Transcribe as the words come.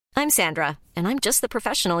I'm Sandra, and I'm just the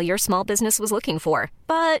professional your small business was looking for.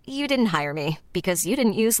 But you didn't hire me because you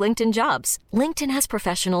didn't use LinkedIn Jobs. LinkedIn has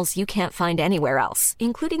professionals you can't find anywhere else,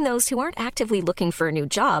 including those who aren't actively looking for a new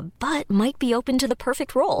job, but might be open to the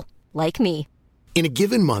perfect role, like me. In a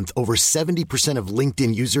given month, over 70% of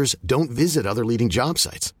LinkedIn users don't visit other leading job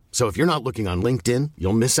sites. So if you're not looking on LinkedIn,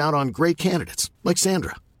 you'll miss out on great candidates like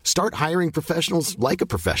Sandra. Start hiring professionals like a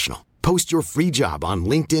professional. Post your free job on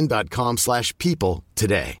linkedin.com/people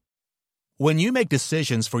today. When you make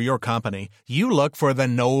decisions for your company, you look for the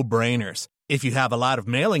no-brainers. If you have a lot of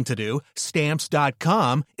mailing to do,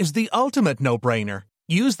 Stamps.com is the ultimate no-brainer.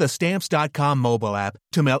 Use the Stamps.com mobile app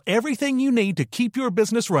to mail everything you need to keep your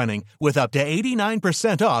business running with up to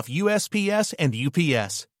 89% off USPS and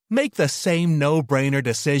UPS. Make the same no-brainer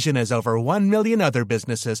decision as over 1 million other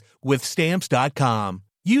businesses with Stamps.com.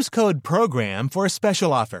 Use code PROGRAM for a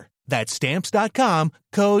special offer. That's Stamps.com,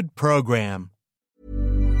 code PROGRAM.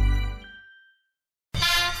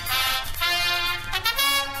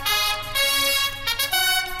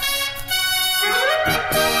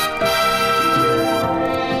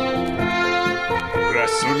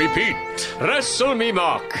 Wrestle me Pete. Wrestle me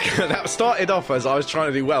Mark. That started off as I was trying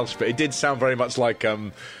to do Welsh, but it did sound very much like I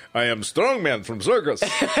am Strongman from Circus.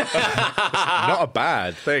 Not a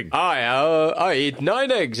bad thing. I eat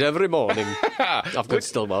 9 eggs every morning. I've got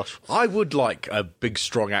still Welsh. I would like a big,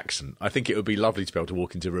 strong accent. I think it would be lovely to be able to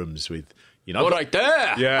walk into rooms with, you know. All right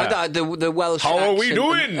there. Yeah. The Welsh. How are accent, we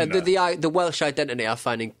doing? The Welsh identity I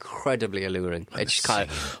find incredibly alluring. It's just kind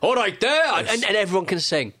of all right there, and everyone can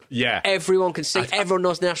sing. Yeah, everyone can sing. Everyone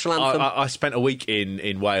knows the national anthem. I spent a week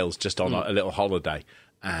in Wales just on a little holiday,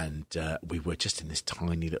 and we were just in this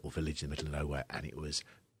tiny little village in the middle of nowhere, and it was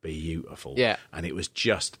beautiful. Yeah, and it was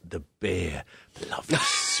just the beer, lovely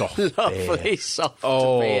soft lovely soft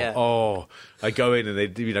beer. Oh, I go in and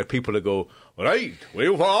they, you know, people will go, all right, where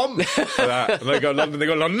you from? And they go, London. They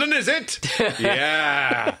go, London, is it?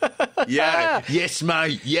 Yeah. Yeah. Yes,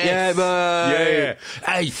 mate. Yes. Yeah, mate. Yeah.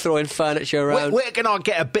 Hey, throwing furniture around. Where can I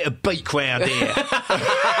get a bit of beak round here?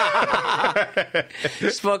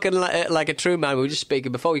 Spoken like a true man. We were just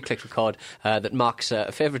speaking before we clicked record that Mark's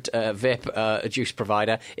favourite vape juice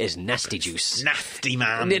provider is Nasty Juice. Nasty,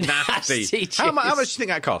 man. Nasty juice. How much do you think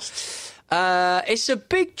that costs? It's a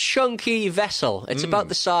big, chunky vessel. It's about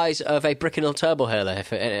the size of a Brickenhill turbo hurler,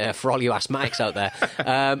 for all you asthmatics out there.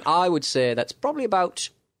 I would say that's probably about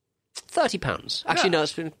 £30. Actually, no,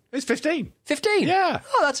 it's 15. 15? Yeah.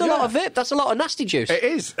 Oh, that's a lot of vape. That's a lot of nasty juice. It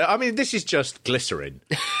is. I mean, this is just glycerin.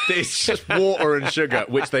 It's just water and sugar,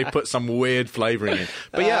 which they put some weird flavouring in.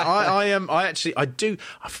 But yeah, I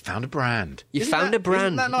found a brand. You found a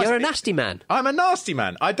brand. Nice? You're a nasty man. I'm a nasty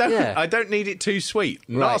man. I don't need it too sweet.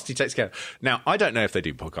 Right. Nasty takes care. Now, I don't know if they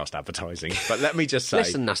do podcast advertising, but let me just say.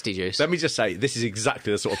 Listen, Nasty Juice. Let me just say, this is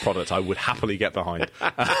exactly the sort of product I would happily get behind.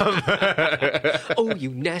 Oh, you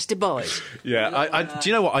nasty boys. Yeah. Do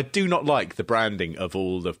you know what? I do not like the branding of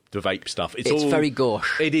all the vape stuff. It's all very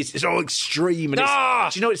gauche. It is. It's all extreme. And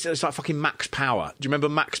do you know it's like fucking Max Power? Do you remember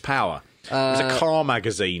Max Power? It was a car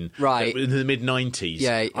magazine in the mid-90s.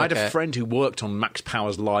 Yeah, okay. I had a friend who worked on Max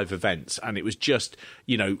Power's live events, and it was just,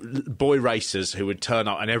 you know, boy racers who would turn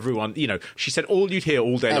up, and everyone, you know, she said all you'd hear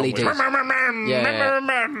all day long was...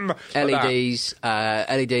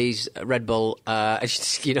 LEDs, Red Bull,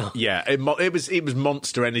 you know. Yeah, it was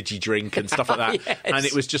Monster Energy drink and stuff like that. Yes. And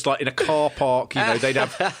it was just like in a car park, you know, they'd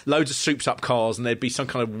have loads of souped up cars, and there'd be some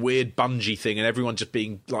kind of weird bungee thing, and everyone just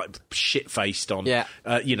being like shit-faced on,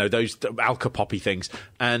 you know, those Alka-Poppy things.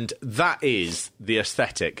 And that is the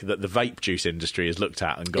aesthetic that the vape juice industry has looked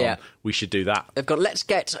at and gone, we should do that. They've got, let's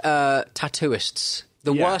get tattooists.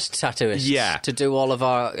 The worst tattooists to do all of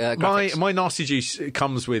our graphics. My Nasty Juice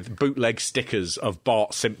comes with bootleg stickers of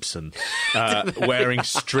Bart Simpson wearing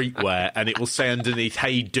streetwear, and it will say underneath,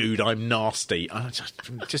 "Hey dude, I'm nasty." I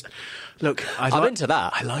just look. I'm into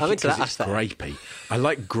that. I like I'm it into that because it's aesthetic. grapey. I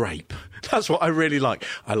like grape. That's what I really like.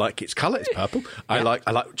 I like its colour. It's purple. I like.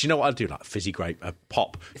 Do you know what I do? Like fizzy grape,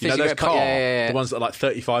 pop. Fizzy you know those grape, the ones that are like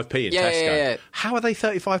 35p in Tesco. Yeah. How are they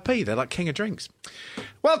 35p? They're like king of drinks.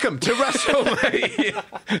 Welcome to WrestleMania,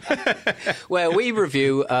 where we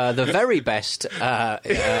review the very best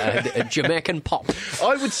Jamaican pop.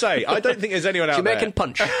 I would say, I don't think there's anyone out Jamaican there.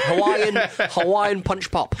 punch, Hawaiian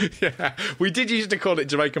punch pop. Yeah, we did used to call it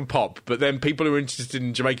Jamaican pop, but then people who were interested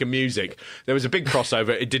in Jamaican music, there was a big crossover.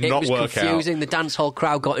 It did not work out. It was confusing. The dance hall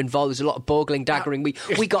crowd got involved. There's a lot of bogling, daggering.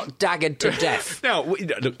 We got daggered to death. Now,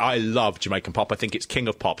 look, I love Jamaican pop. I think it's king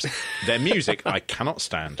of pops. Their music, I cannot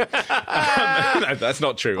stand. No, that's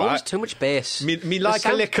not true. Always too much bass. Me like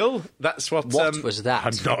a lickle. That's what... What was that?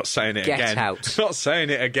 I'm not saying it Get again. out. Not saying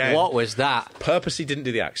it again. What was that? Purposely didn't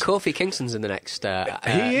do the accent. Kofi Kingston's in the next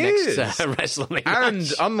WrestleMania And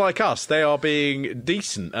match. unlike us, they are being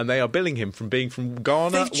decent and they are billing him from being from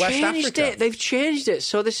Ghana, West Africa. They've changed it.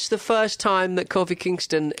 So this is the first time that Kofi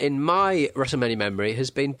Kingston, in my WrestleMania memory, has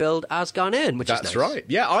been billed as Ghanaian, which is nice. That's right.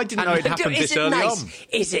 Yeah, I didn't know it happened this early on.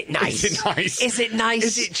 Is it nice? Is it nice? Is it nice?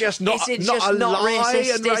 Is it just not a lie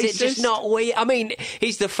racist? and racist? Is it just not weird? I mean,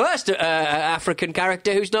 he's the first African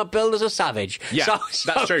character who's not billed as a savage. Yeah,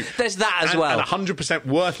 so that's true. There's that as well. And 100%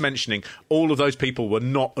 worth mentioning, all of those people were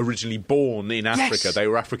not originally born in Africa. Yes. They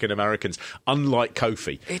were African Americans, unlike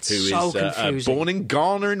Kofi, It's who so is confusing. born in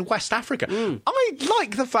Ghana in West Africa. I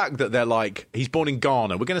like the fact that they're like, he's born in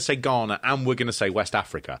Ghana. We're going to say Ghana and we're going to say West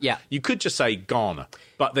Africa. Yeah. You could just say Ghana,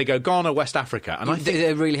 but they go Ghana, West Africa. And I think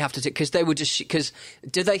they really have to, because they would just, because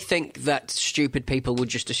do they think that stupid people would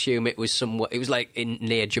just assume it was somewhere, it was like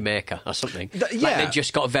near Jamaica or something? Like they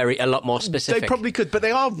just got a lot more specific. They probably could, but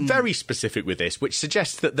they are very specific with this, which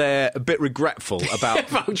suggests that they're a bit regretful about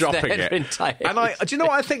dropping it. And do you know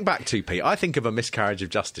what I think back to, Pete? I think of a miscarriage of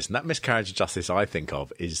justice, and that miscarriage of justice I think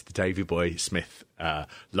of is the Davy Boy Smith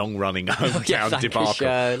long-running hometown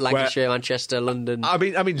debacle. Lancashire, Manchester, London. I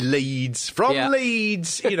mean Leeds. From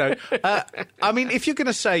Leeds, you know. I mean, if you're going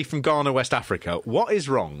to say from Ghana, West Africa, what is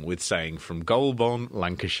wrong with saying from Goulburn,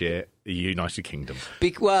 Lancashire, United Kingdom?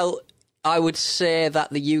 Well, I would say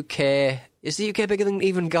that the UK... Is the UK bigger than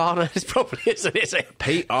even Ghana? It probably isn't, is it?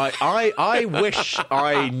 Pete, I wish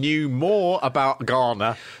I knew more about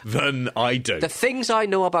Ghana than I do. The things I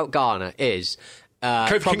know about Ghana is...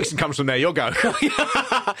 Kofi Kingston comes from there, you'll go.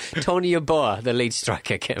 Tony Yeboah, the lead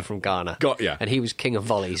striker, came from Ghana. Got ya. And he was king of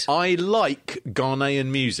volleys. I like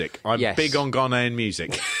Ghanaian music. I'm big on Ghanaian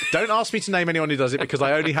music. Don't ask me to name anyone who does it because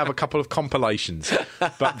I only have a couple of compilations.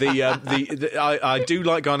 But I do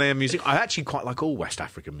like Ghanaian music. I actually quite like all West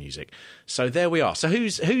African music. So there we are. So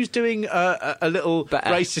who's doing a little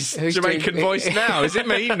racist Jamaican voice now? Is it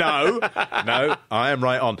me? No, I am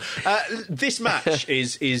right on. This match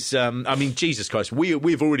is I mean, Jesus Christ,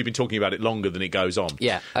 we've already been talking about it longer than it goes on.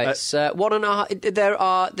 Yeah, it's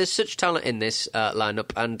 1.5. There's such talent in this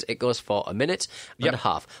lineup, and it goes for a minute and a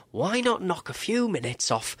half. Why not knock a few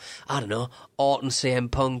minutes off? I don't know, Orton,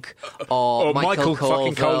 CM Punk, or Michael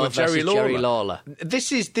fucking Cole versus Jerry Lawler.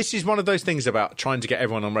 This is one of those things about trying to get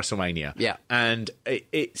everyone on WrestleMania. Yeah, and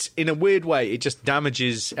it's in a weird way, it just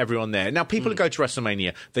damages everyone there. Now, people who go to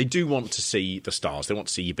WrestleMania, they do want to see the stars. They want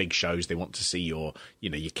to see your big shows. They want to see your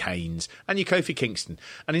Kanes and your Kofi Kingston.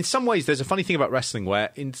 And in some ways, there's a funny thing about wrestling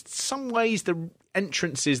where in some ways the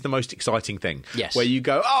entrance is the most exciting thing. Yes. Where you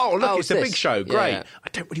go, oh, look, it's the big show. Great. Yeah. I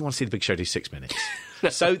don't really want to see the big show do 6 minutes.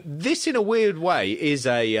 So this, in a weird way, is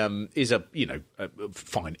fine.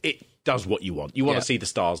 It does what you want. You want to see the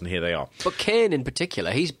stars, and here they are. But Kane in particular,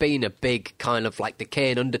 he's been a big kind of like the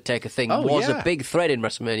Kane Undertaker thing was a big thread in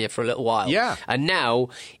WrestleMania for a little while. Yeah. And now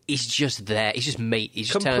he's just there. He's just meat. He's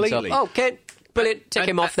just Completely. turns up. Oh, Kane. Brilliant, tick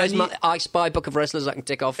him off. There's my I Spy book of wrestlers I can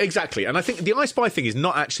tick off. Exactly, and I think the I Spy thing is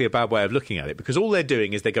not actually a bad way of looking at it, because all they're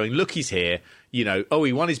doing is they're going, look, he's here, he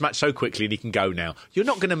won his match so quickly and he can go now. You're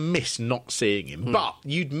not going to miss not seeing him, but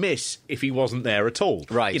you'd miss if he wasn't there at all.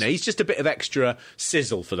 Right. He's just a bit of extra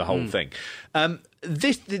sizzle for the whole thing.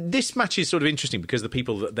 This match is sort of interesting because of the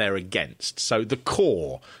people that they're against. So the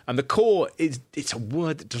core, and the core it's a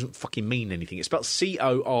word that doesn't fucking mean anything. It's spelled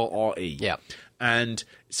Corre. Yeah. And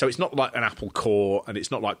so it's not like an apple core, and it's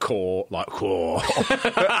not like core. Core.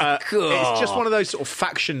 It's just one of those sort of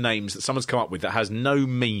faction names that someone's come up with that has no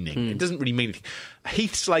meaning. It doesn't really mean anything.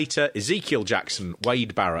 Heath Slater, Ezekiel Jackson,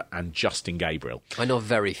 Wade Barrett, and Justin Gabriel. I know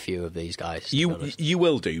very few of these guys. You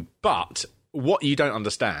will do, but what you don't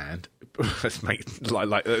understand,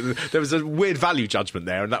 there was a weird value judgment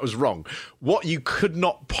there, and that was wrong. What you could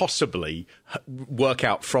not possibly work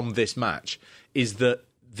out from this match is that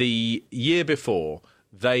the year before,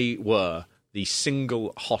 they were the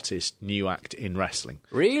single hottest new act in wrestling.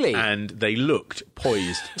 Really? And they looked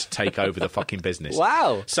poised to take over the fucking business.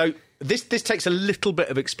 Wow. So this takes a little bit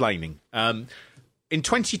of explaining. In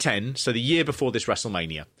 2010, so the year before this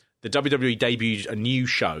WrestleMania, the WWE debuted a new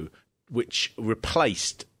show which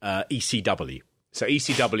replaced ECW. So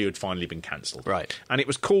ECW had finally been cancelled. Right. And it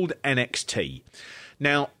was called NXT.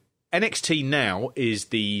 Now, NXT now is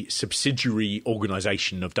the subsidiary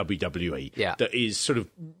organisation of WWE that is sort of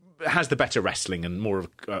has the better wrestling and more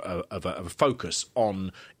of a focus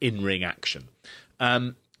on in-ring action.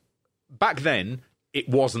 Back then, it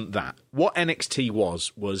wasn't that. What NXT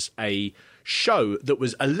was a show that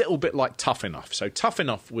was a little bit like Tough Enough. So Tough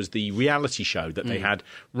Enough was the reality show that they had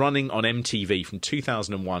running on MTV from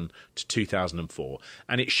 2001 to 2004.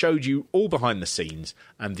 And it showed you all behind the scenes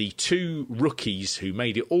and the two rookies who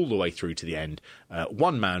made it all the way through to the end.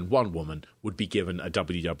 One man, one woman would be given a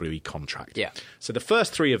WWE contract. Yeah. So the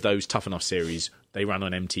first three of those Tough Enough series, they ran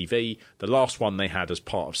on MTV. The last one they had as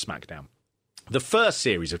part of SmackDown. The first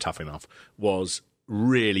series of Tough Enough was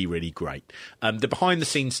really, really great. The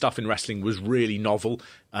behind-the-scenes stuff in wrestling was really novel.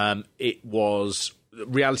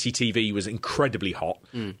 Reality TV was incredibly hot,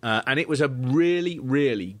 and it was a really,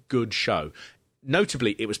 really good show.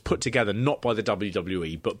 Notably, it was put together not by the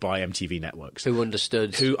WWE but by MTV Networks, who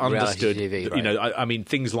understood TV, right? You know, I mean,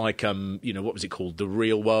 things like what was it called, The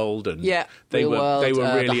Real World, and they were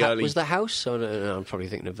really early. Was The House? Oh, no, I'm probably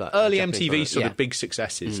thinking of that. Early MTV sort of big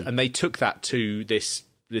successes, and they took that to this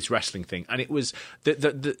wrestling thing, and it was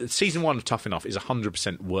the season 1 of Tough Enough is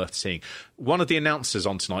 100% worth seeing. One of the announcers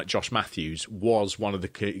on tonight, Josh Matthews, was one of the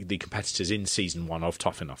competitors in season 1 of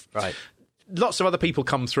Tough Enough. Right. Lots of other people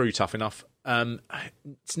come through Tough Enough.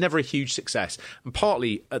 It's never a huge success, and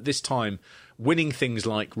partly at this time, winning things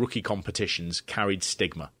like rookie competitions carried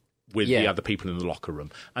stigma with the other people in the locker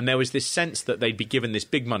room. And there was this sense that they'd be given this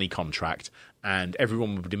big money contract and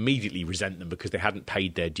everyone would immediately resent them because they hadn't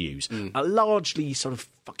paid their dues. A largely sort of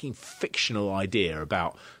fucking fictional idea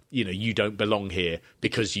about, you don't belong here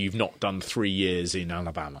because you've not done 3 years in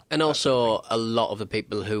Alabama. And also, a lot of the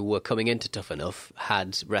people who were coming into Tough Enough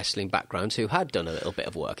had wrestling backgrounds who had done a little bit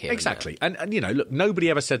of work here. Exactly. And look,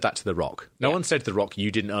 nobody ever said that to The Rock. No one said to The Rock,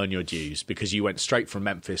 you didn't earn your dues because you went straight from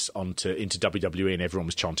Memphis into WWE and everyone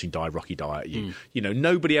was chanting Die Rocky Die at you.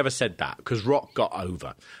 Nobody ever said that because Rock got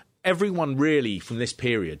over. Everyone really from this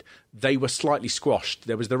period, they were slightly squashed.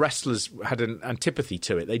 There was the wrestlers had an antipathy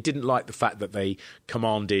to it. They didn't like the fact that they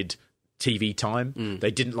commanded TV time.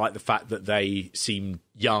 They didn't like the fact that they seemed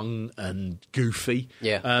young and goofy.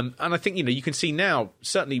 And I think, you can see now,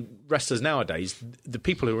 certainly wrestlers nowadays, the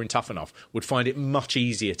people who are in Tough Enough would find it much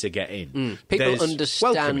easier to get in. People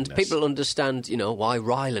understand, why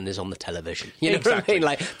Rylan is on the television. You know what I mean?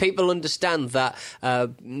 Like, people understand that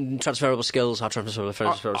transferable skills are transferable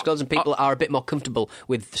skills, and people are a bit more comfortable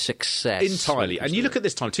with success. Entirely. And you look at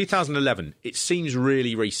this time, 2011, it seems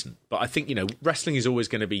really recent, but I think, wrestling is always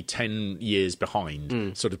going to be 10 years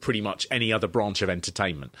behind sort of pretty much any other branch of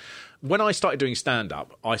entertainment. When I started doing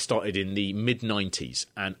stand-up, I started in the mid-90s,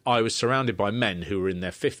 and I was surrounded by men who were in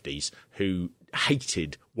their 50s who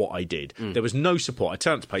hated what I did. There was no support. I'd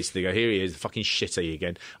turn up to places, they go, here he is, fucking shitty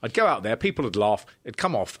again. I'd go out there, people would laugh, it'd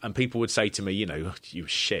come off, and people would say to me, you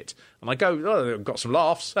shit. And I go, oh, I've got some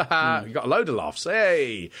laughs. You got a load of laughs.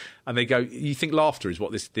 Hey. And they go, you think laughter is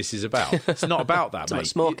what this is about? It's not about that, it's mate. Like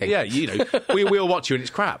smoking. Yeah, we all watch you and it's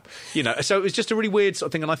crap. So it was just a really weird sort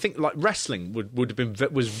of thing. And I think like wrestling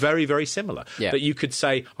was very, very similar. Yeah. That you could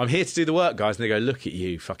say, I'm here to do the work, guys. And they go, look at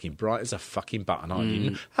you, fucking bright as a fucking button, aren't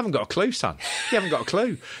you? Haven't got a clue, son. You haven't got a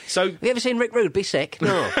clue. So, have you ever seen Rick Rude be sick?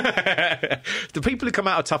 No. The people who come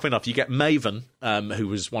out of Tough Enough, you get Maven, who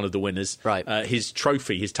was one of the winners. Right. His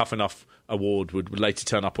trophy, his Tough Enough award, would later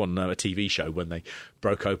turn up on a TV show when they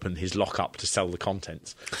broke open his lockup to sell the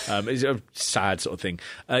contents. It's a sad sort of thing.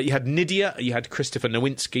 You had Nydia, you had Christopher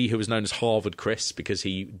Nowinski, who was known as Harvard Chris because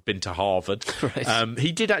he'd been to Harvard. Right.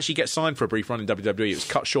 He did actually get signed for a brief run in WWE. It was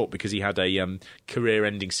cut short because he had a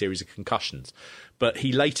career-ending series of concussions. But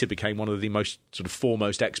he later became one of the most sort of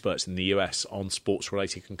foremost experts in the US on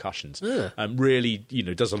sports-related concussions. Really,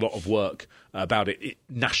 does a lot of work about it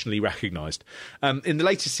nationally recognised. In the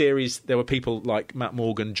later series, there were people like Matt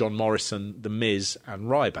Morgan, John Morrison, The Miz, and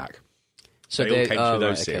Ryback. So they all came through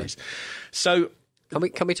those series. So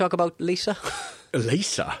can we talk about Lisa?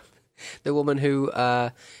 Lisa, the woman who.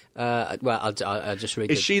 I'll just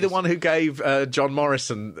read. Is she the one who gave John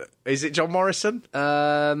Morrison? Is it John Morrison?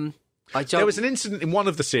 There was an incident in one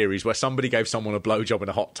of the series where somebody gave someone a blowjob in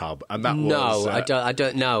a hot tub, and that was... No, I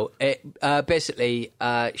don't know. Basically,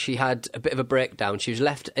 she had a bit of a breakdown. She was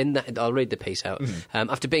left in the... I'll read the piece out.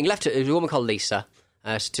 After being left... It was a woman called Lisa.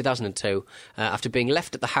 2002. After being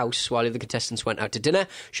left at the house while the other contestants went out to dinner,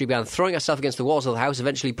 she began throwing herself against the walls of the house,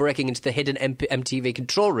 eventually breaking into the hidden MTV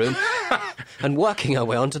control room and working her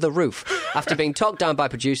way onto the roof. After being talked down by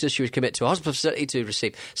producers, she was committed to a hospital facility to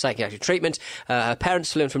receive psychiatric treatment. Her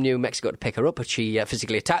parents flew in from New Mexico to pick her up, but she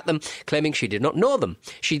physically attacked them, claiming she did not know them.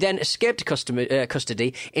 She then escaped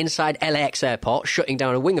custody inside LAX airport, shutting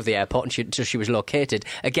down a wing of the airport until she was located.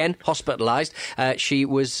 Again, hospitalised.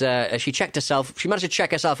 She checked herself. She managed to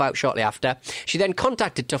check herself out shortly after. She then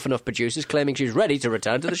contacted Tough Enough producers, claiming she was ready to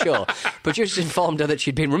return to the show. Producers informed her that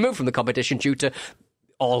she'd been removed from the competition due to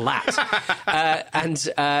all that. And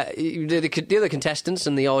the other contestants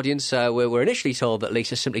and the audience were initially told that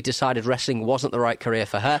Lisa simply decided wrestling wasn't the right career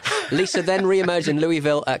for her. Lisa then re-emerged in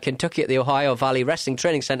Louisville, Kentucky at the Ohio Valley Wrestling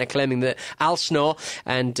Training Center, claiming that Al Snow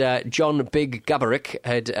and John Big Gabarick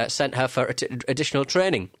had sent her for additional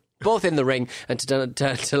training, both in the ring and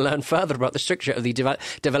to learn further about the structure of the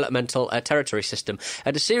developmental territory system.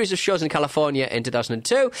 At a series of shows in California in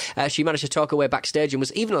 2002, she managed to talk her way backstage and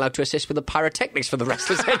was even allowed to assist with the pyrotechnics for the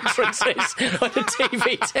wrestlers' entrances on a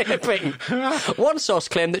TV taping. One source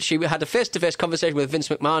claimed that she had a face-to-face conversation with Vince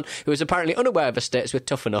McMahon, who was apparently unaware of her status with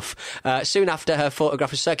Tough Enough. Soon after, her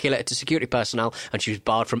photograph was circulated to security personnel and she was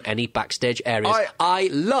barred from any backstage areas.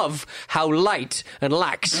 I love how light and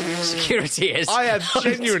lax security is. I have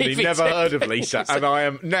genuinely never heard of Lisa,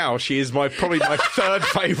 and she is probably my third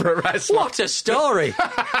favourite wrestler. What a story!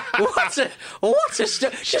 what a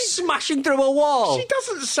story! Just smashing through a wall. She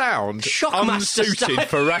doesn't sound unsuited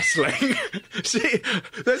for wrestling.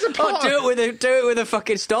 There's a part. Do it with a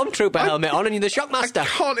fucking stormtrooper helmet on, and you're the Shockmaster. I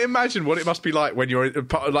can't imagine what it must be like when you're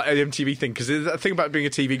part of like an MTV thing, because there's that thing about being a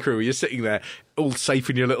TV crew where you're sitting there all safe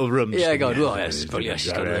in your little room. Yeah, God,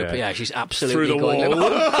 she's absolutely through the wall.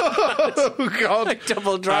 Oh God, like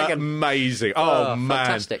Double Dragon. Amazing. Oh man,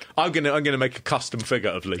 fantastic. I'm gonna make a custom figure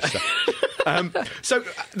of Lisa. So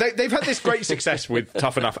they've had this great success with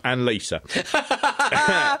Tough Enough and Lisa,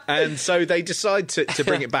 and so they decide to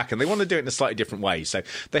bring it back, and they want to do it in a slightly different way. So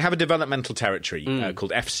they have a developmental territory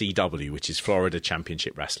called FCW, which is Florida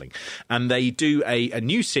Championship Wrestling, and they do a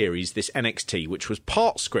new series, this NXT, which was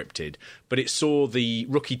part scripted, but it saw the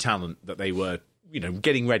rookie talent that they were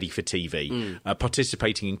getting ready for TV,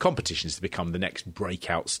 participating in competitions to become the next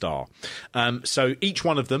breakout star. So each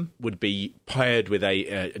one of them would be paired with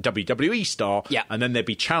a WWE star, and then there'd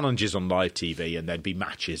be challenges on live TV, and there'd be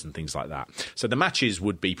matches and things like that. So the matches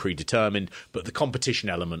would be predetermined, but the competition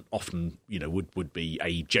element often, would be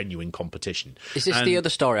a genuine competition. Is this the other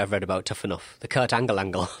story I've read about Tough Enough? The Kurt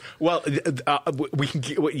Angle? Well, we can.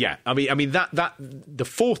 Yeah, I mean that the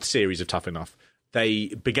fourth series of Tough Enough, they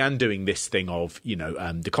began doing this thing of,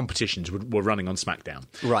 the competitions were running on SmackDown.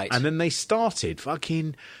 Right. And then they started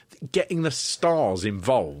fucking getting the stars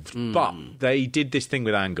involved. But they did this thing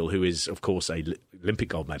with Angle, who is, of course, a Olympic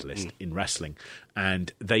gold medalist in wrestling.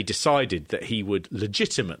 And they decided that he would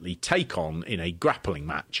legitimately take on, in a grappling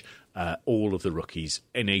match, all of the rookies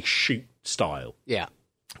in a shoot style. Yeah.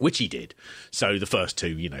 Which he did. So the first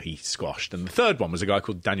two, he squashed. And the third one was a guy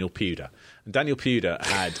called Daniel Puder. And Daniel Puder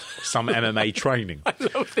had some MMA training. I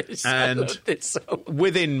love this. And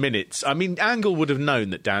within minutes, Angle would have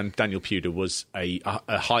known that Daniel Puder was a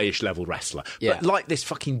highish level wrestler. Yeah. But like this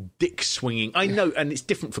fucking dick swinging, I know, and it's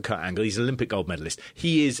different for Kurt Angle. He's an Olympic gold medalist.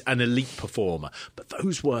 He is an elite performer. But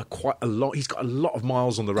those were quite a lot. He's got a lot of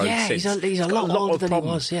miles on the road since. He's a lot older than he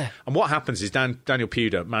was, yeah. And what happens is Daniel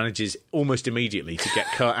Puder manages almost immediately to get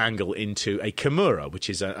Kurt Angle into a Kimura, which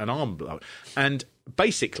is an arm blow. And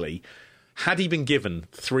basically, had he been given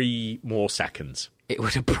 3 more seconds, it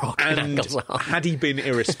would have broken Angle's arm. Had he been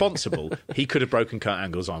irresponsible, he could have broken Kurt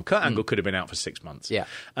Angle's arm. Kurt Angle could have been out for 6 months. Yeah.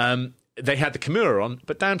 They had the Kimura on,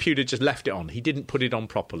 but Dan Puder just left it on. He didn't put it on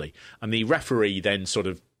properly. And the referee then sort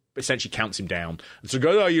of essentially counts him down and so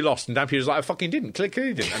goes, "Oh, you lost." And Dan Puder's like, "I fucking didn't.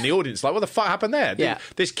 Clearly didn't." And the audience is like, "What the fuck happened there?" Yeah.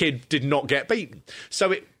 This kid did not get beaten.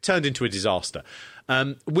 So it turned into a disaster.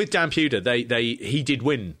 With Dan Puder, he did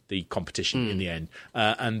win the competition in the end,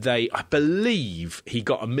 and I believe he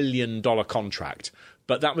got $1 million contract.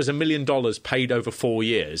 But that was $1 million paid over 4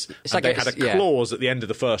 years. It's like they had a clause at the end of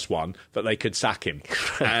the first one that they could sack him,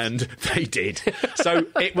 and they did. So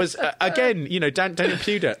it was again, Daniel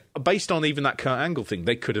Puder, based on even that Kurt Angle thing,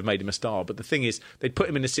 they could have made him a star. But the thing is, they'd put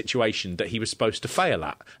him in a situation that he was supposed to fail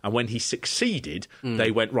at, and when he succeeded,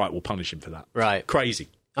 they went, right, we'll punish him for that. Right, crazy.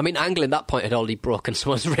 Angle at that point had already broken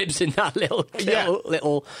someone's ribs in that little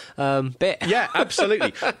bit. Yeah,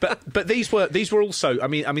 absolutely. But these were also.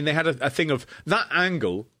 They had a thing of that.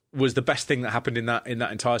 Angle was the best thing that happened in that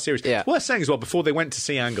entire series. Yeah. Worth saying as well, before they went to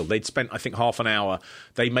see Angle, they'd spent, I think, half an hour.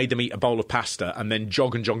 They made them eat a bowl of pasta and then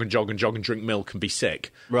jog and drink milk and be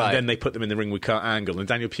sick. Right. And then they put them in the ring with Kurt Angle, and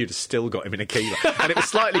Daniel Puder still got him in a kilo. And it was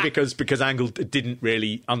slightly because Angle didn't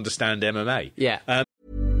really understand MMA. Yeah.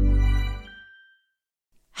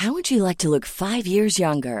 How would you like to look 5 years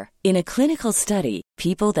younger? In a clinical study,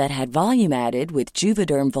 people that had volume added with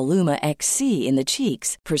Juvederm Voluma XC in the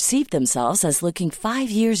cheeks perceived themselves as looking 5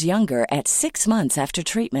 years younger at 6 months after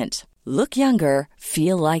treatment. Look younger,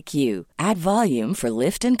 feel like you. Add volume for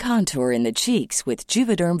lift and contour in the cheeks with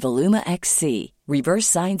Juvederm Voluma XC. Reverse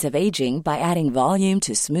signs of aging by adding volume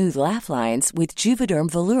to smooth laugh lines with Juvederm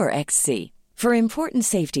Volure XC. For important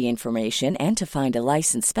safety information and to find a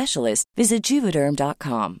licensed specialist, visit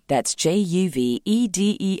Juvederm.com. That's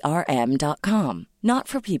JUVEDERM.com. Not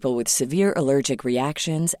for people with severe allergic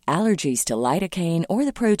reactions, allergies to lidocaine, or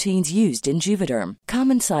the proteins used in Juvederm.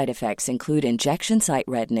 Common side effects include injection site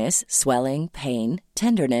redness, swelling, pain,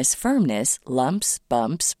 tenderness, firmness, lumps,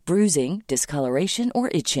 bumps, bruising, discoloration,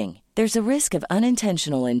 or itching. There's a risk of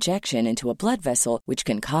unintentional injection into a blood vessel, which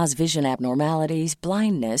can cause vision abnormalities,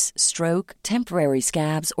 blindness, stroke, temporary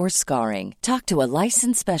scabs, or scarring. Talk to a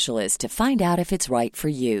licensed specialist to find out if it's right for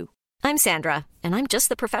you. I'm Sandra, and I'm just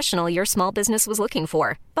the professional your small business was looking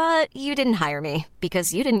for. But you didn't hire me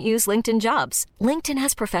because you didn't use LinkedIn Jobs. LinkedIn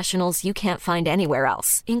has professionals you can't find anywhere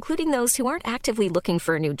else, including those who aren't actively looking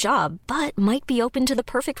for a new job, but might be open to the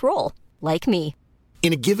perfect role, like me.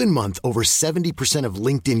 In a given month, over 70% of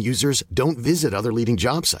LinkedIn users don't visit other leading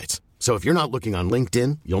job sites. So if you're not looking on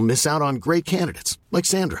LinkedIn, you'll miss out on great candidates like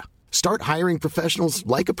Sandra. Start hiring professionals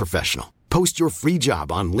like a professional. Post your free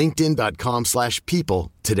job on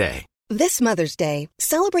linkedin.com/people today. This Mother's Day,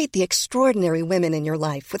 celebrate the extraordinary women in your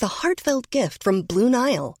life with a heartfelt gift from Blue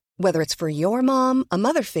Nile. Whether it's for your mom, a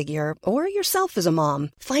mother figure, or yourself as a mom,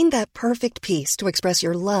 find that perfect piece to express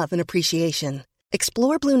your love and appreciation.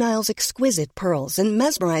 Explore Blue Nile's exquisite pearls and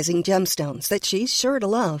mesmerizing gemstones that she's sure to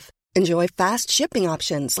love. Enjoy fast shipping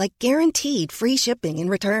options like guaranteed free shipping and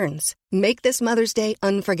returns. Make this Mother's Day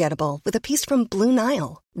unforgettable with a piece from Blue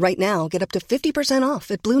Nile. Right now, get up to 50%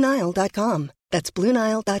 off at BlueNile.com. That's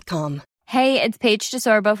BlueNile.com. Hey, it's Paige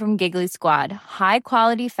DeSorbo from Giggly Squad. High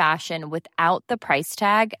quality fashion without the price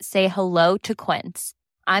tag. Say hello to Quince.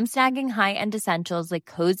 I'm snagging high-end essentials like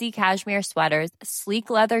cozy cashmere sweaters,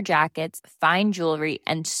 sleek leather jackets, fine jewelry,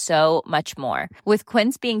 and so much more. With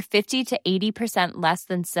Quince being 50 to 80% less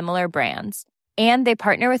than similar brands. And they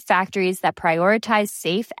partner with factories that prioritize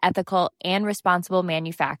safe, ethical, and responsible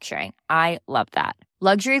manufacturing. I love that.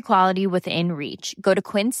 Luxury quality within reach. Go to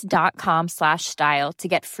quince.com/style to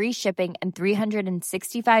get free shipping and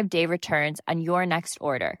 365-day returns on your next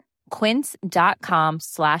order.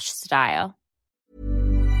 Quince.com/style.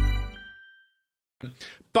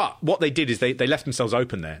 But what they did is they left themselves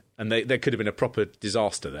open there, and there could have been a proper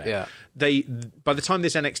disaster there. Yeah. By the time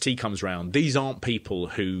this NXT comes round, these aren't people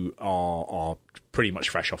who are pretty much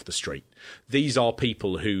fresh off the street. These are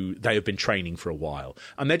people who they have been training for a while,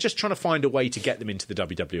 and they're just trying to find a way to get them into the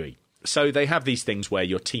WWE. So they have these things where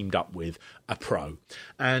you're teamed up with a pro,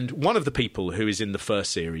 and one of the people who is in the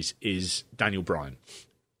first series is Daniel Bryan.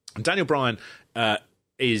 And Daniel Bryan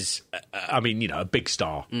is, a big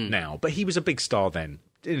star now, but he was a big star then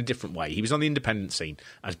in a different way. He was on the independent scene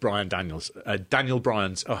as Bryan Daniels, Daniel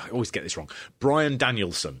Bryan's, I always get this wrong, Bryan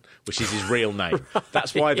Danielson, which is his real name. Right.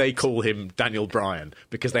 That's why they call him Daniel Bryan,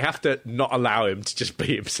 because they have to not allow him to just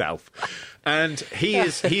be himself. And he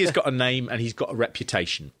has got a name and he's got a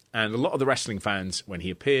reputation. And a lot of the wrestling fans, when he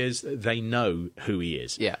appears, they know who he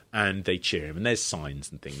is. Yeah. And they cheer him. And there's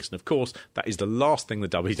signs and things. And, of course, that is the last thing the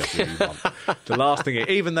WWE want. The last thing,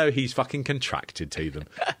 even though he's fucking contracted to them,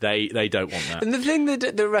 they don't want that. And the thing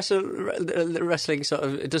that the wrestling sort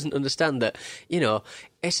of doesn't understand, that,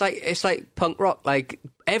 it's like punk rock. Like,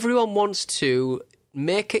 everyone wants to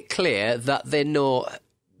make it clear that they know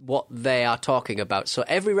what they are talking about. So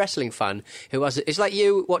every wrestling fan who has... It's like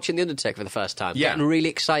you watching The Undertaker for the first time, getting really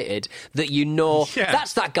excited that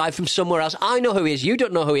that's that guy from somewhere else. I know who he is. You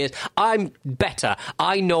don't know who he is. I'm better.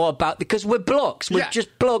 I know about... Because we're blokes. We're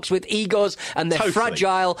just blokes with egos, and they're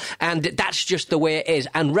fragile, and that's just the way it is.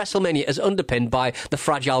 And WrestleMania is underpinned by the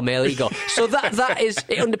fragile male ego. So that is...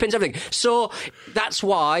 It underpins everything. So that's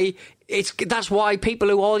why people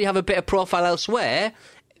who already have a bit of profile elsewhere...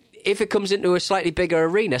 If it comes into a slightly bigger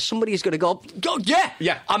arena, somebody's going to go,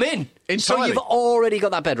 yeah, I'm in. Entirely. So you've already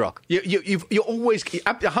got that bedrock. You're always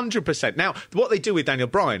 100%. Now, what they do with Daniel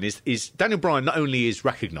Bryan is Daniel Bryan not only is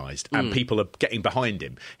recognised and people are getting behind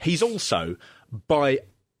him, he's also, by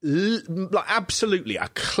absolutely a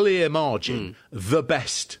clear margin, the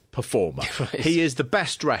best performer. He is the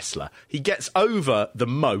best wrestler. He gets over the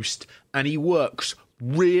most, and he works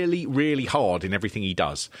really, really hard in everything he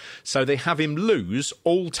does. So they have him lose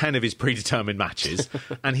all 10 of his predetermined matches,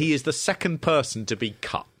 and he is the second person to be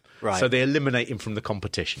cut. Right. So they eliminate him from the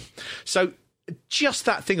competition. So just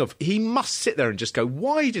that thing of, he must sit there and just go,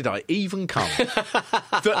 why did I even come?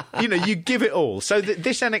 You give it all. So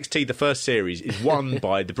this NXT, the first series, is won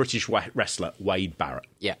by the British wrestler Wade Barrett.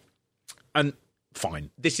 Yeah. And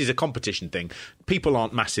fine. This is a competition thing. People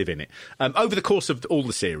aren't massive in it. Over the course of all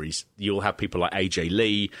the series, you'll have people like AJ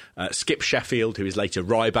Lee, Skip Sheffield, who is later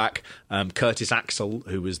Ryback, Curtis Axel,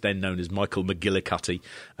 who was then known as Michael McGillicuddy,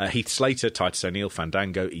 Heath Slater, Titus O'Neil,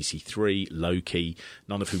 Fandango, EC3, Low-Key,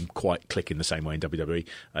 none of whom quite click in the same way in WWE.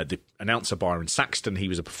 The announcer Byron Saxton, he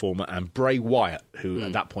was a performer, and Bray Wyatt, who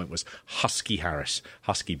at that point was Husky Harris,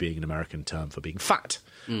 Husky being an American term for being fat.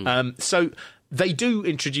 So they do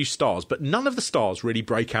introduce stars, but none of the stars really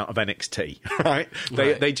break out of NXT, right?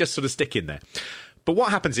 They just sort of stick in there. But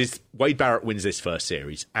what happens is Wade Barrett wins this first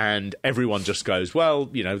series, and everyone just goes, well,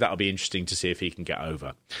 you know, that'll be interesting to see if he can get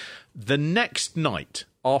over. The next night,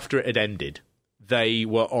 after it had ended, they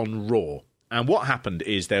were on Raw. And what happened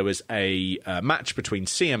is there was a match between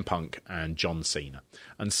CM Punk and John Cena.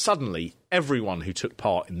 And suddenly, everyone who took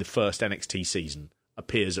part in the first NXT season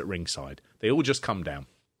appears at ringside. They all just come down.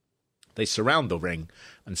 They surround the ring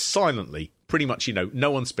and silently, pretty much, you know,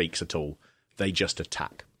 no one speaks at all. They just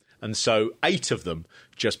attack. And so 8 of them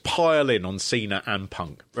just pile in on Cena and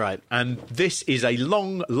Punk. Right. And this is a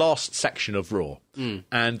long last section of Raw.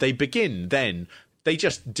 And they begin then... They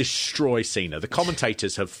just destroy Cena. The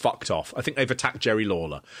commentators have fucked off. I think they've attacked Jerry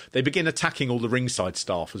Lawler. They begin attacking all the ringside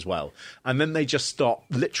staff as well. And then they just start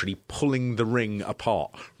literally pulling the ring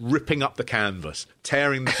apart, ripping up the canvas,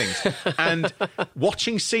 tearing the things. And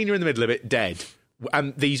watching Cena in the middle of it dead,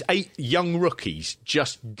 and these 8 young rookies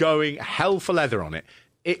just going hell for leather on it,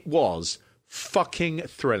 it was fucking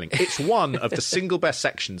thrilling. It's one of the single best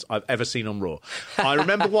sections I've ever seen on Raw. I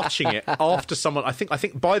remember watching it after someone. I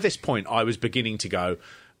think by this point I was beginning to go,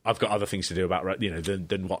 I've got other things to do about, you know,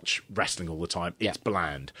 than watch wrestling all the time. It's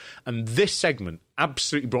bland. And this segment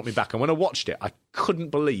absolutely brought me back. And when I watched it, I couldn't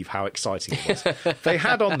believe how exciting it was. They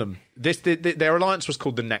had on them their alliance was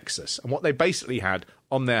called the Nexus, and what they basically had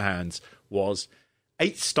on their hands was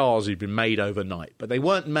 8 stars who'd been made overnight, but they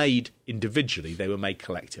weren't made individually, they were made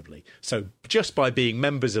collectively. So just by being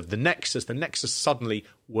members of the Nexus suddenly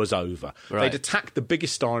was over. Right. They'd attacked the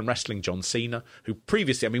biggest star in wrestling, John Cena, who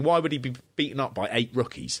previously, I mean, why would he be beaten up by 8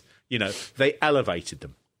 rookies? You know, they elevated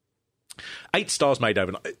them. 8 stars made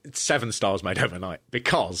overnight, 7 stars made overnight,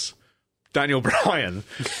 because Daniel Bryan,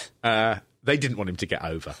 they didn't want him to get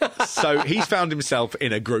over. So he's found himself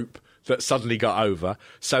in a group that suddenly got over.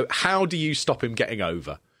 So how do you stop him getting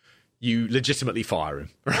over? You legitimately fire him,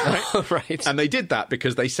 right? Right. And they did that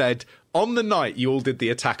because they said, on the night you all did the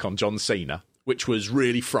attack on John Cena, which was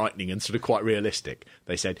really frightening and sort of quite realistic,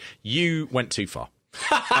 they said, you went too far.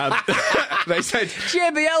 They said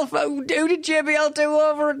JBL. Who did JBL do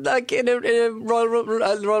over like in a Royal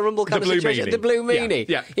Rumble kind of situation? The Blue Meanie.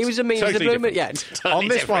 Yeah, he was a meanie. Totally the Blue Meanie. Yeah, totally on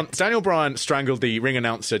this different. one, Daniel Bryan strangled the ring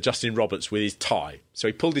announcer Justin Roberts with his tie. So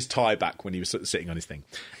he pulled his tie back when he was sort of sitting on his thing,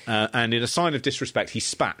 and in a sign of disrespect, he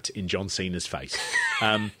spat in John Cena's face.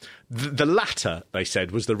 The latter, they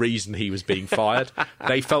said, was the reason he was being fired.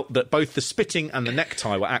 They felt that both the spitting and the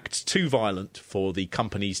necktie were acts too violent for the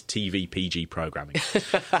company's TV PG programming.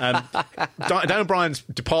 Daniel Bryan's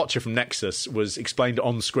departure from Nexus was explained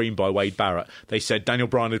on screen by Wade Barrett. They said Daniel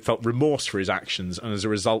Bryan had felt remorse for his actions, and as a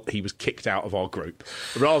result, he was kicked out of our group,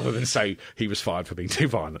 rather than say he was fired for being too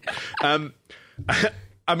violent.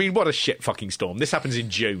 I mean, what a shit fucking storm. This happens in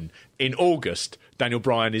June. In August, Daniel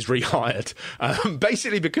Bryan is rehired,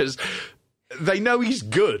 basically because they know he's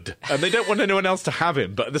good and they don't want anyone else to have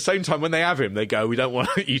him. But at the same time, when they have him, they go, we don't want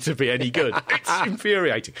you to be any good. It's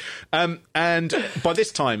infuriating. And by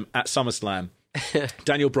this time at SummerSlam,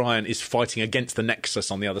 Daniel Bryan is fighting against the Nexus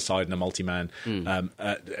on the other side in a multi-man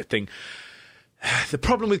thing. The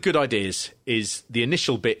problem with good ideas is the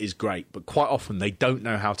initial bit is great, but quite often they don't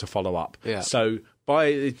know how to follow up. Yeah. So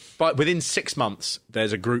by within 6 months,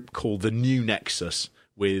 there's a group called the New Nexus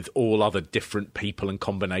with all other different people and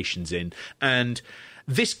combinations in, and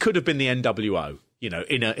this could have been the NWO. You know,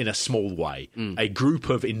 in a small way, a group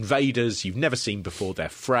of invaders you've never seen before. They're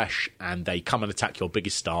fresh and they come and attack your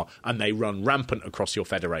biggest star and they run rampant across your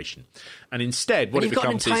federation. And instead, what you've it got an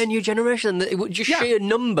becomes entire is new generation that just sheer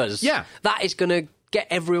numbers. Yeah, that is going to get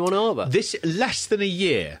everyone over. This less than a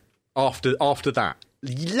year after that,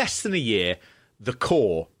 less than a year, the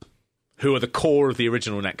core, who are the core of the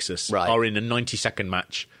original Nexus, are in a 90-second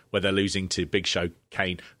match where they're losing to Big Show,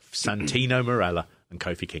 Kane, Santino Marella, and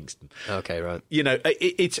Kofi Kingston. Okay, right. You know,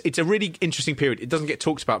 it's a really interesting period. It doesn't get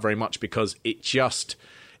talked about very much because it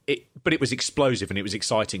but it was explosive and it was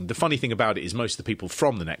exciting. The funny thing about it is most of the people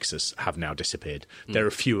from the Nexus have now disappeared. There are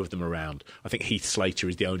a few of them around. I think Heath Slater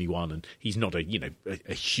is the only one, and he's not a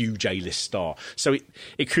huge A-list star. So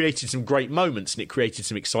it created some great moments and it created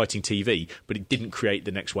some exciting TV, but it didn't create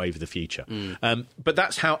the next wave of the future. But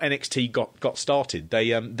that's how NXT got started.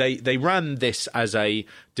 They ran this as a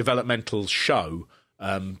developmental show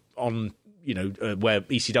on where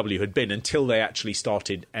ECW had been until they actually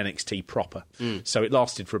started NXT proper. So it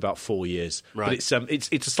lasted for about 4 years. Right. But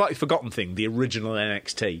it's a slightly forgotten thing, the original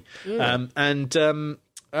NXT.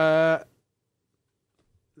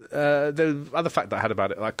 The other fact that I had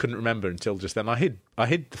about it, I couldn't remember until just then. I hid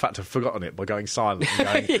the fact I've forgotten it by going silent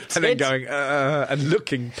and going, and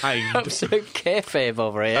looking pained. Absolute kayfabe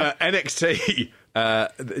over here. NXT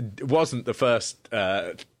wasn't the first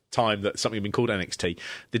time that something had been called NXT.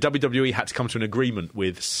 The WWE had to come to an agreement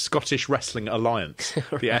with Scottish Wrestling Alliance,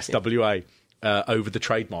 the SWA, over the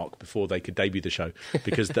trademark before they could debut the show,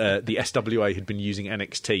 because the SWA had been using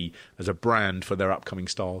NXT as a brand for their upcoming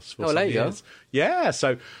stars for some years. Yeah,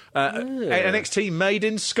 so NXT made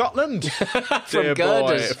in Scotland. From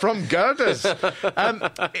Girders. From Girders.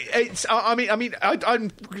 It's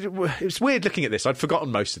weird looking at this. I'd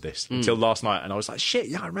forgotten most of this until last night, and I was like, shit,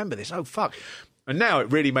 yeah, I remember this. Oh, fuck. And now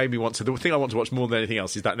it really made me want to... The thing I want to watch more than anything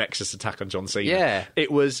else is that Nexus attack on John Cena. Yeah.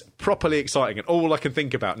 It was properly exciting, and all I can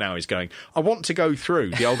think about now is going, I want to go through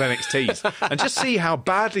the old NXTs and just see how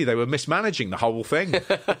badly they were mismanaging the whole thing.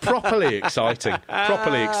 Properly exciting.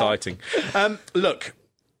 Properly exciting. Look,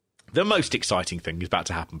 the most exciting thing is about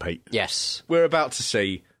to happen, Pete. Yes. We're about to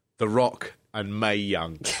see The Rock and Mae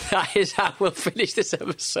Young. That is how we'll finish this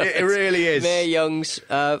episode. It really is. Mae Young's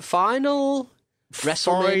final...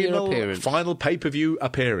 WrestleMania appearance. Final pay-per-view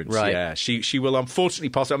appearance. Right. Yeah, she will unfortunately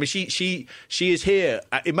pass. I mean, she is here.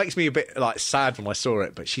 It makes me a bit sad when I saw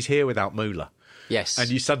it, but she's here without Moolah. Yes, and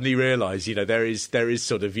you suddenly realise, there is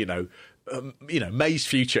sort of Mae's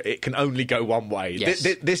future. It can only go one way. Yes.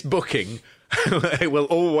 This booking, it will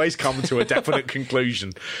always come to a definite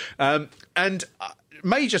conclusion, and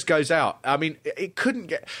Mae just goes out. I mean, it couldn't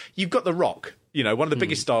get. You've got The Rock, one of the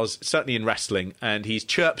biggest stars certainly in wrestling, and he's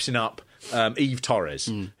chirping up Eve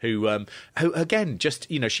Torres, who again, just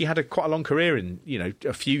she had quite a long career in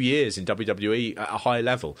a few years in WWE at a high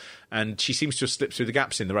level, and she seems to have slipped through the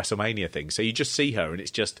gaps in the WrestleMania thing. So you just see her, and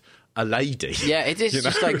it's just a lady. Yeah, it is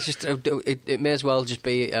it may as well just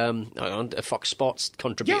be a Fox Sports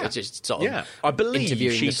contributor. Yeah. Just sort of I believe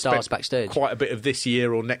interviewing she the stars spent backstage. Quite a bit of this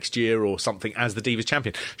year or next year or something as the Divas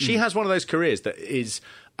champion. She has one of those careers that is,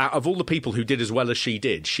 out of all the people who did as well as she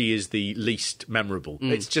did, she is the least memorable.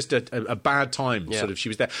 It's just a bad time, sort of. She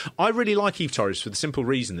was there. I really like Eve Torres for the simple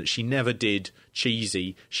reason that she never did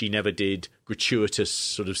cheesy, she never did gratuitous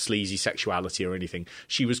sort of sleazy sexuality or anything.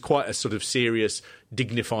 She was quite a sort of serious,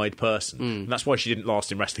 dignified person, and that's why she didn't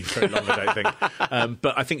last in wrestling very long, I don't think.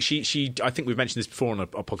 But I think I think we've mentioned this before on a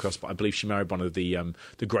podcast, but I believe she married one of the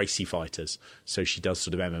Gracie fighters, so she does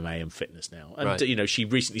sort of MMA and fitness now. And right. She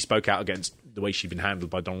recently spoke out against the way she'd been handled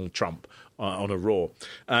by Donald Trump on a Raw.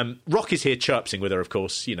 Rock is here chirping with her, of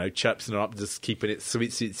course, chirping her up, just keeping it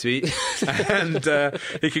sweet. And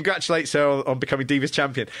he congratulates her on becoming Divas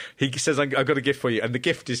champion. He says, I've got a gift for you, and the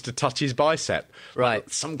gift is to touch his bicep. Right.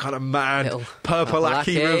 Some kind of mad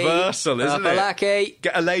purple-acky revel, isn't it?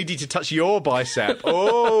 Get a lady to touch your bicep.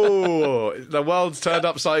 Oh, the world's turned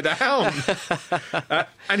upside down.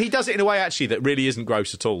 And he does it in a way, actually, that really isn't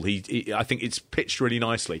gross at all. I think it's pitched really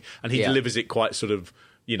nicely, and he delivers it quite sort of,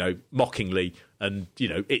 mockingly, and,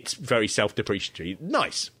 it's very self-depreciatory.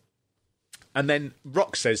 Nice. And then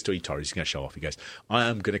Rock says to Torres, he's going to show off, he goes, I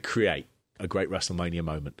am going to create a great WrestleMania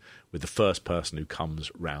moment with the first person who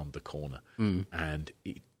comes round the corner. And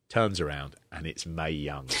he turns around, and it's Mae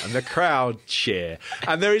Young. And the crowd cheer.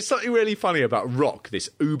 And there is something really funny about Rock, this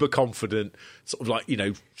uber-confident, sort of like,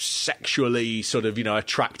 sexually sort of,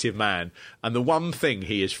 attractive man. And the one thing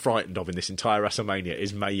he is frightened of in this entire WrestleMania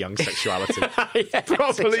is Mae Young's sexuality. Yes,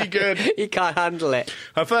 properly good. He can't handle it.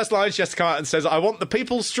 Her first line, she has to come out and says, I want the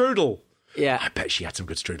people's strudel. Yeah. I bet she had some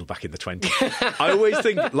good strudel back in the 20s. I always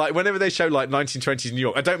think, whenever they show, 1920s New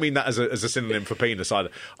York, I don't mean that as a synonym for penis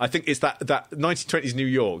either. I think it's that 1920s New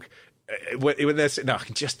York, when they're sitting, I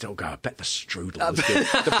can just still go, I bet the strudel was good.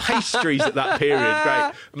 The pastries at that period,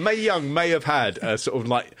 great. Mae Young may have had a sort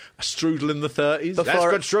of a strudel in the 30s. That's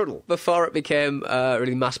good strudel. Before it became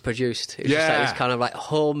really mass-produced. It was just kind of like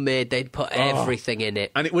homemade. They'd put everything in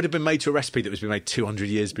it. And it would have been made to a recipe that was been made 200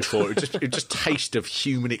 years before. It would just taste of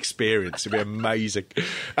human experience. It'd be amazing.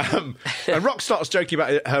 And Rock starts joking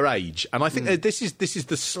about her age. And I think this is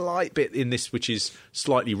the slight bit in this which is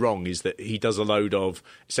slightly wrong, is that he does a load of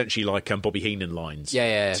essentially like Bobby Heenan lines to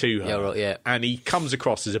her. Yeah. And he comes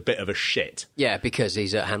across as a bit of a shit. Yeah, because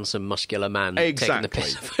he's a handsome, muscular man taking the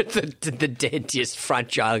piss of the daintiest,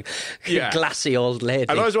 fragile, glassy old lady.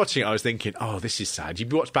 And I was watching it, I was thinking, oh, this is sad. You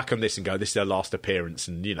watch back on this and go, this is her last appearance,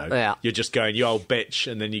 and, you're just going, you old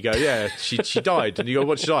bitch, and then you go, yeah, she died. And you go,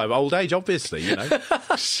 what did she die of? Old age, obviously,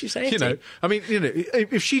 She's 80. I mean,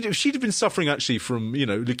 if she'd have been suffering actually from,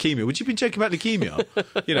 leukemia, would you have been joking about leukemia?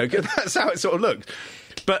 That's how it sort of looked.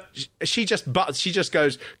 But she just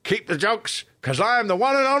goes, keep the jokes, because I am the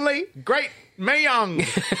one and only great Mae Young.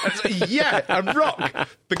 And Rock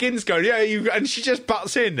begins going, and she just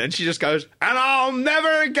butts in, and she just goes, and I'll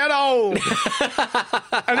never get old.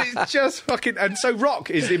 And it's just fucking, and so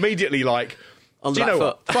Rock is immediately like, on the back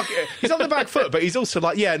foot. Fuck it. He's on the back foot, but he's also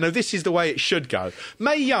like, this is the way it should go.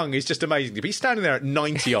 Mae Young is just amazing. But he's standing there at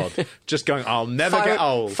 90 odd, just going, I'll never get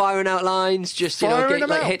old. Firing out lines, just,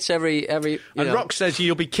 hits every. And Rock says,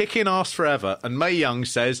 you'll be kicking ass forever. And Mae Young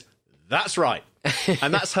says, that's right.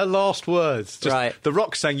 And that's her last words. Right. The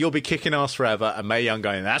Rock saying, you'll be kicking ass forever. And Mae Young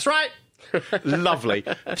going, that's right. Lovely.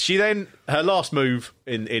 She then, her last move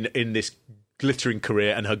in this glittering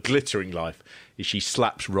career and her glittering life is she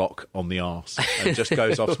slaps Rock on the arse and just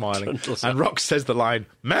goes off smiling. And Rock says the line,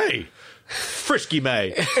 Mae, frisky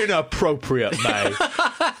Mae, inappropriate Mae.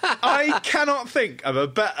 I cannot think of a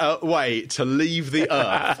better way to leave the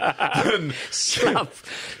earth than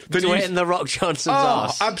hitting the Rock Johnson's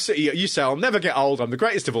arse. Absolutely. You say, I'll never get old, I'm the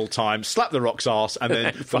greatest of all time, slap the Rock's arse, and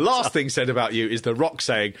then the last thing said about you is the Rock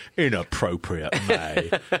saying, inappropriate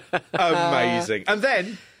Mae. Amazing. And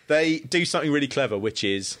then they do something really clever, which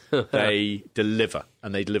is they deliver,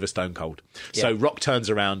 and they deliver Stone Cold. Yeah. So Rock turns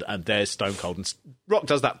around, and there's Stone Cold. And Rock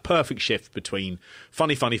does that perfect shift between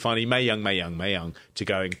funny, Mae Young, to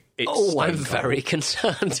going, it's Stone I'm Cold. Very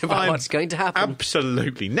concerned about what's going to happen.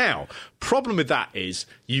 Absolutely. Now, problem with that is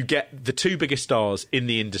you get the two biggest stars in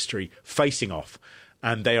the industry facing off,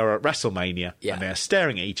 and they are at WrestleMania, and they are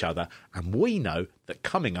staring at each other, and we know that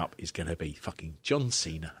coming up is going to be fucking John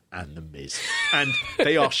Cena and The Miz. And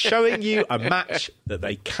they are showing you a match that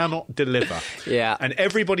they cannot deliver. Yeah. And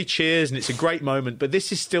everybody cheers, and it's a great moment, but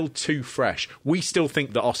this is still too fresh. We still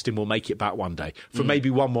think that Austin will make it back one day for maybe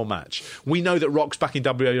one more match. We know that Rock's back in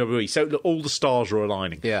WWE, so all the stars are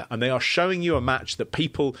aligning. Yeah. And they are showing you a match that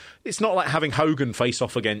people... It's not like having Hogan face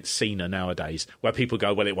off against Cena nowadays, where people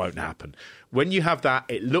go, well, it won't happen. When you have that,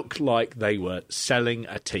 it looked like they were selling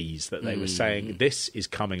a tease, that they were saying, this is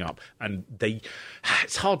coming up. And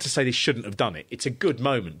it's hard to say they shouldn't have done it. It's a good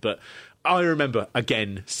moment, but I remember,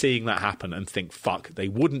 again, seeing that happen and think, fuck, they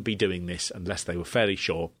wouldn't be doing this unless they were fairly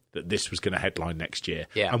sure that this was going to headline next year.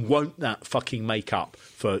 Yeah. And won't that fucking make up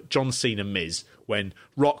for John Cena Miz when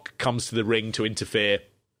Rock comes to the ring to interfere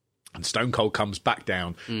and Stone Cold comes back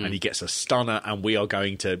down and he gets a stunner, and we are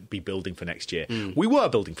going to be building for next year. We were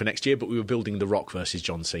building for next year, but we were building The Rock versus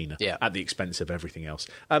John Cena at the expense of everything else.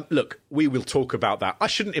 Look, we will talk about that. I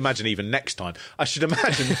shouldn't imagine even next time. I should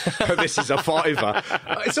imagine this is a fiver.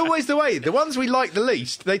 It's always the way. The ones we like the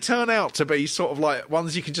least, they turn out to be sort of like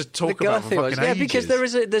ones you can just talk about for fucking ages. Because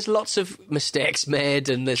there's lots of mistakes made,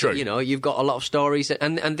 and there's, you've got a lot of stories,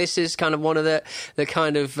 and this is kind of one of the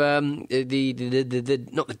kind of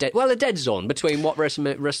the dead zone between what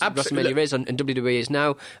WrestleMania is and WWE is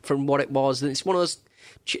now from what it was. And it's one of those...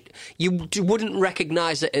 You wouldn't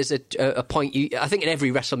recognise it as a point. I think in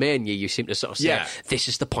every WrestleMania you seem to sort of say, this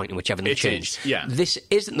is the point in which everything changed. This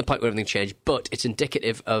isn't the point where everything changed, but it's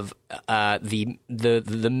indicative of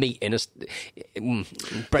the meat in us.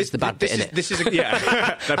 Bread's the bad bit in it. This is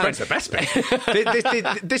bread's the best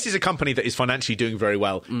bit. This is a company that is financially doing very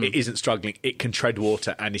well. It isn't struggling. It can tread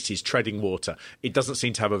water, and it is treading water. It doesn't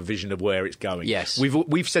seem to have a vision of where it's going. Yes,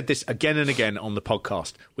 we've said this again and again on the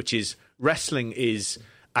podcast, which is wrestling is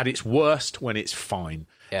at its worst when it's fine.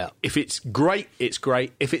 Yeah. If it's great, it's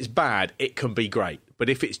great. If it's bad, it can be great. But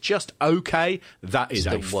if it's just okay, that is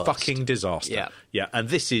a fucking disaster. Yeah. Yeah. And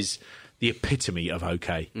this is the epitome of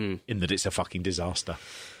okay, in that it's a fucking disaster.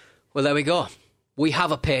 Well, there we go. We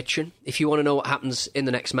have a Patreon. If you want to know what happens in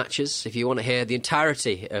the next matches, if you want to hear the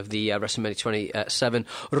entirety of the WrestleMania 27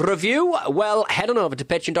 review, well, head on over to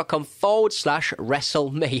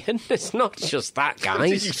patreon.com/WrestleMania. It's not just that,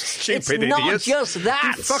 guys. You stupid it's idiots. not just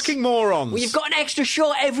that. You fucking morons. Well, you've got an extra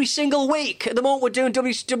show every single week. At the moment, we're doing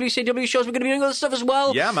WCW shows. We're going to be doing other stuff as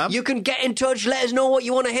well. Yeah, man. You can get in touch. Let us know what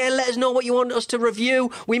you want to hear. Let us know what you want us to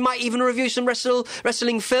review. We might even review some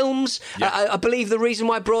wrestling films. Yeah. I believe the reason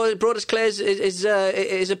why Brodus Clays is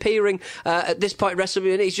is appearing at this point at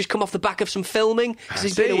WrestleMania. He's just come off the back of some filming because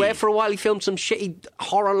he's been away for a while. He filmed some shitty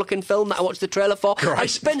horror-looking film that I watched the trailer for. I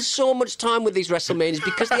spend so much time with these WrestleManias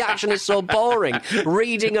because the action is so boring.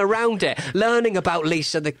 Reading around it, learning about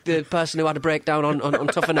Lisa, the person who had a breakdown on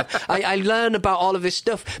Tough Enough. I learn about all of this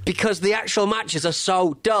stuff because the actual matches are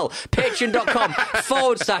so dull.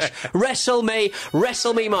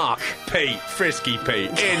 Patreon.com/WrestleMe Mark. Pete, Frisky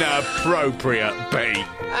Pete, inappropriate Pete.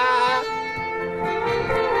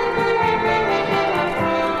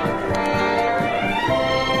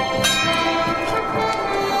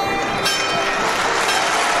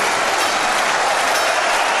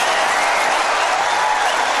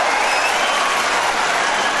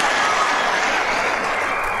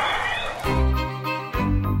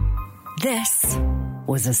 This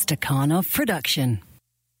was a Stakhanov production.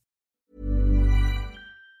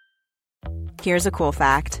 Here's a cool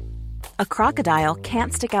fact. A crocodile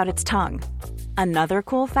can't stick out its tongue. Another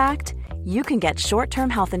cool fact, you can get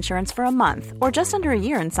short-term health insurance for a month or just under a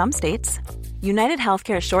year in some states. United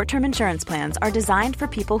Healthcare short-term insurance plans are designed for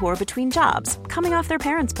people who are between jobs, coming off their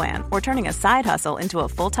parents' plan, or turning a side hustle into a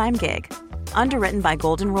full-time gig. Underwritten by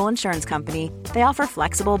Golden Rule Insurance Company, they offer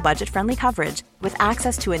flexible, budget-friendly coverage with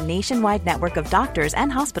access to a nationwide network of doctors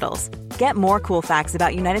and hospitals. Get more cool facts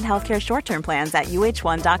about United Healthcare short-term plans at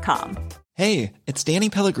uh1.com. Hey, it's Danny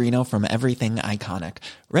Pellegrino from Everything Iconic.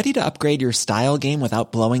 Ready to upgrade your style game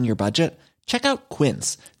without blowing your budget? Check out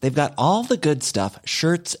Quince. They've got all the good stuff,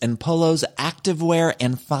 shirts and polos, activewear,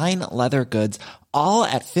 and fine leather goods, all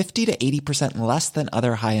at 50 to 80% less than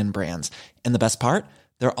other high-end brands. And the best part?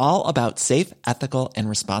 They're all about safe, ethical, and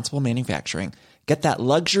responsible manufacturing. Get that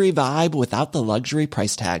luxury vibe without the luxury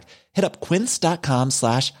price tag. Hit up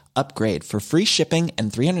quince.com/upgrade for free shipping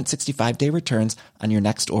and 365-day returns on your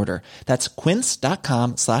next order. That's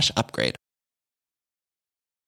quince.com/upgrade.